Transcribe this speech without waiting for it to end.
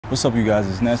What's up, you guys?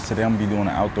 It's Ness. Today I'm gonna be doing an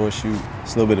outdoor shoot.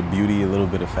 It's a little bit of beauty, a little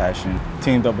bit of fashion.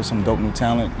 Teamed up with some dope new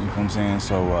talent, you know what I'm saying?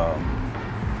 So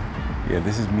yeah,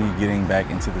 this is me getting back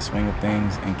into the swing of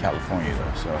things in California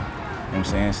though. So, you know what I'm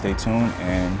saying? Stay tuned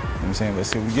and, you know what I'm saying, let's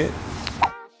see what we get.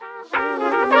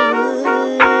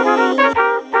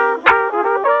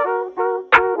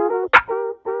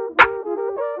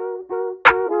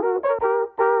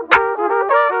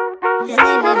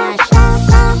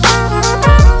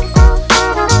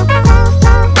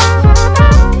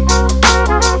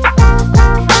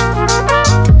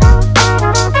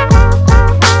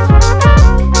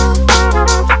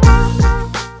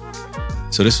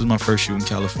 So this was my first shoot in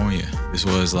California. This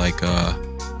was like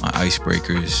my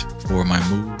icebreakers for my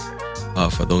move.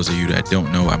 For those of you that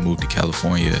don't know, I moved to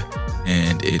California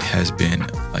and it has been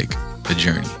like a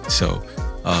journey. So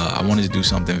I wanted to do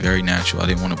something very natural. I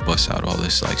didn't want to bust out all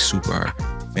this like super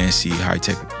fancy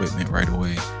high-tech equipment right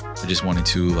away. I just wanted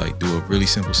to like do a really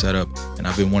simple setup, and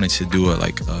I've been wanting to do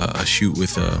a shoot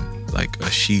with like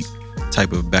a sheet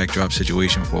type of backdrop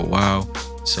situation for a while.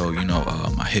 So you know,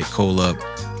 I hit Cole up.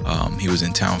 He was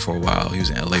in town for a while. He was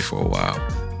in LA for a while,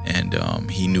 and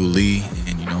he knew Lee,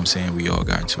 and you know what I'm saying, we all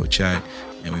got into a chat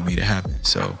and we made it happen.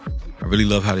 So I really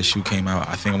love how this shoot came out.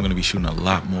 I think I'm gonna be shooting a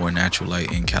lot more natural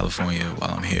light in California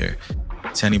while I'm here.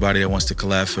 To anybody that wants to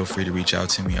collab, feel free to reach out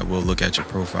to me. I will look at your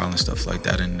profile and stuff like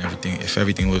that and everything. If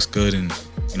everything looks good and, you know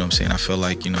what I'm saying, I feel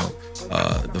like, you know,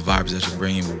 the vibes that you're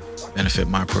bringing will benefit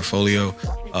my portfolio,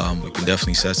 we can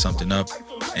definitely set something up.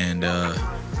 And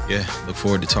yeah, look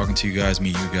forward to talking to you guys,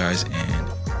 meet you guys, and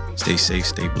stay safe,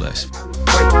 stay blessed.